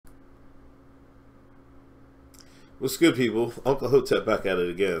What's good, people? Uncle Hotep back at it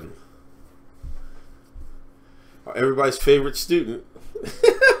again. Everybody's favorite student.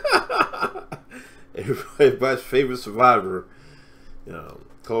 Everybody's favorite survivor.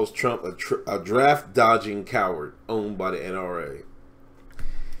 Calls Trump a draft-dodging coward owned by the NRA.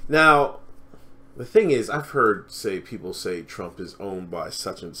 Now, the thing is, I've heard people say Trump is owned by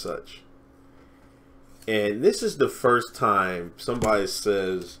such and such. And this is the first time somebody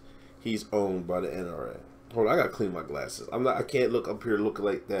says he's owned by the NRA. Hold on, I gotta clean my glasses. I can't look up here looking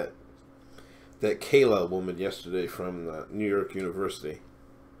like that Kayla woman yesterday from New York University.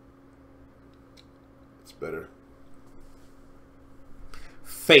 It's better.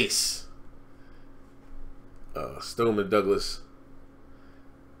 Face. Stoneman Douglas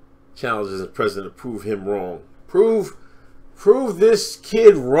challenges the president to prove him wrong. Prove this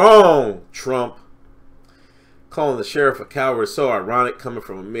kid wrong, Trump. Calling the sheriff a coward is so ironic, coming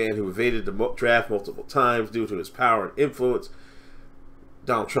from a man who evaded the draft multiple times due to his power and influence.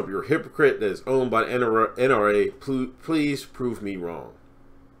 Donald Trump, you're a hypocrite that is owned by the NRA. Please prove me wrong.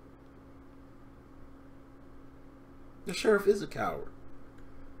 The sheriff is a coward.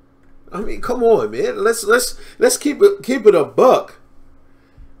 I mean, come on, man. Let's keep it a buck.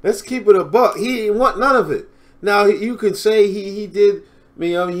 Let's keep it a buck. He didn't want none of it. Now you can say he did.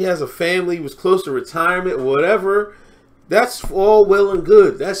 He has a family, he was close to retirement, whatever. That's all well and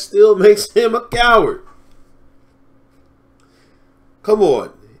good. That still makes him a coward. Come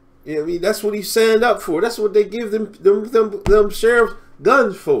on. That's what he signed up for. That's what they give them sheriffs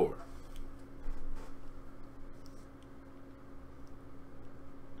guns for.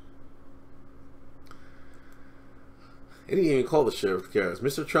 He didn't even call the sheriff a coward.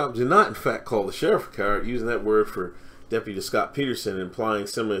 Mr. Trump did not, in fact, call the sheriff a coward, using that word for Deputy Scott Peterson, implying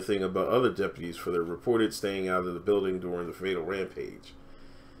similar thing about other deputies for their reported staying out of the building during the fatal rampage.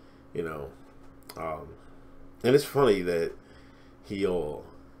 And it's funny that he's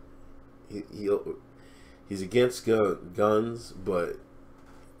against guns, but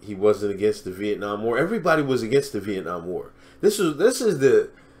he wasn't against the Vietnam War. Everybody was against the Vietnam War. This is the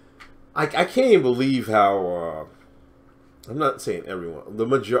I can't even believe how I'm not saying everyone,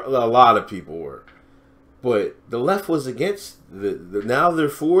 a lot of people were. But the left was against now they're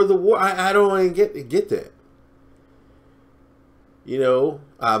for the war. I don't even get that.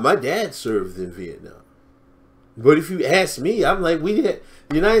 My dad served in Vietnam. But if you ask me, I'm like, the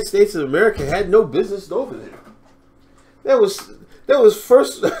United States of America had no business over there. That was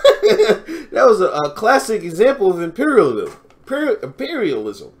first that was a classic example of imperialism.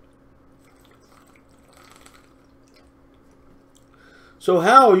 So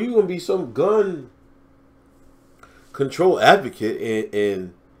how are you gonna be some gun control advocate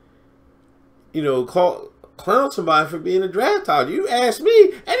and clown somebody for being a draft dodger? You ask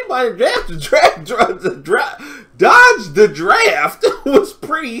me, anybody dodge the draft was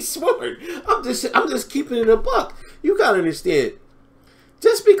pretty smart. I'm just keeping it a buck. You gotta understand,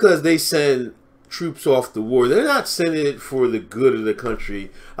 just because they send troops off the war, they're not sending it for the good of the country.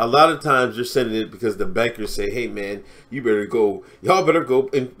 A lot of times they're sending it because the bankers say, hey man, y'all better go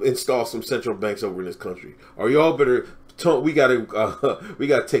and install some central banks over in this country, or y'all better we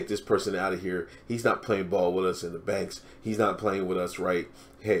gotta take this person out of here. He's not playing ball with us in the banks. He's not playing with us right.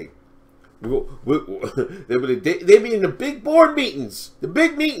 Hey, they be in the big board meetings, the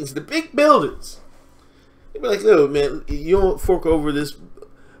big buildings. They be like, "Look, man, you don't fork over this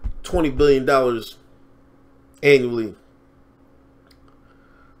 $20 billion annually.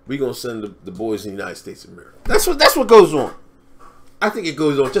 We're gonna send the boys in the United States of America." That's what goes on. I think it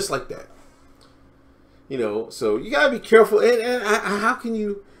goes on just like that. So you gotta be careful. And how can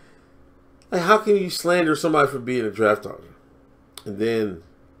you slander somebody for being a draft dodger, and then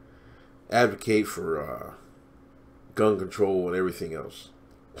advocate for gun control and everything else?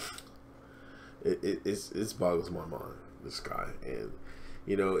 It boggles my mind. This guy, and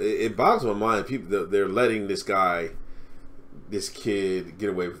it boggles my mind. People, they're letting this kid get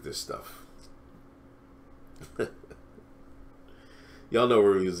away with this stuff. Y'all know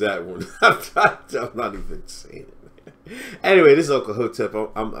where he was at when I'm not even saying it. Anyway, this is Uncle Hotep.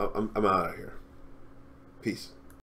 I'm out of here. Peace.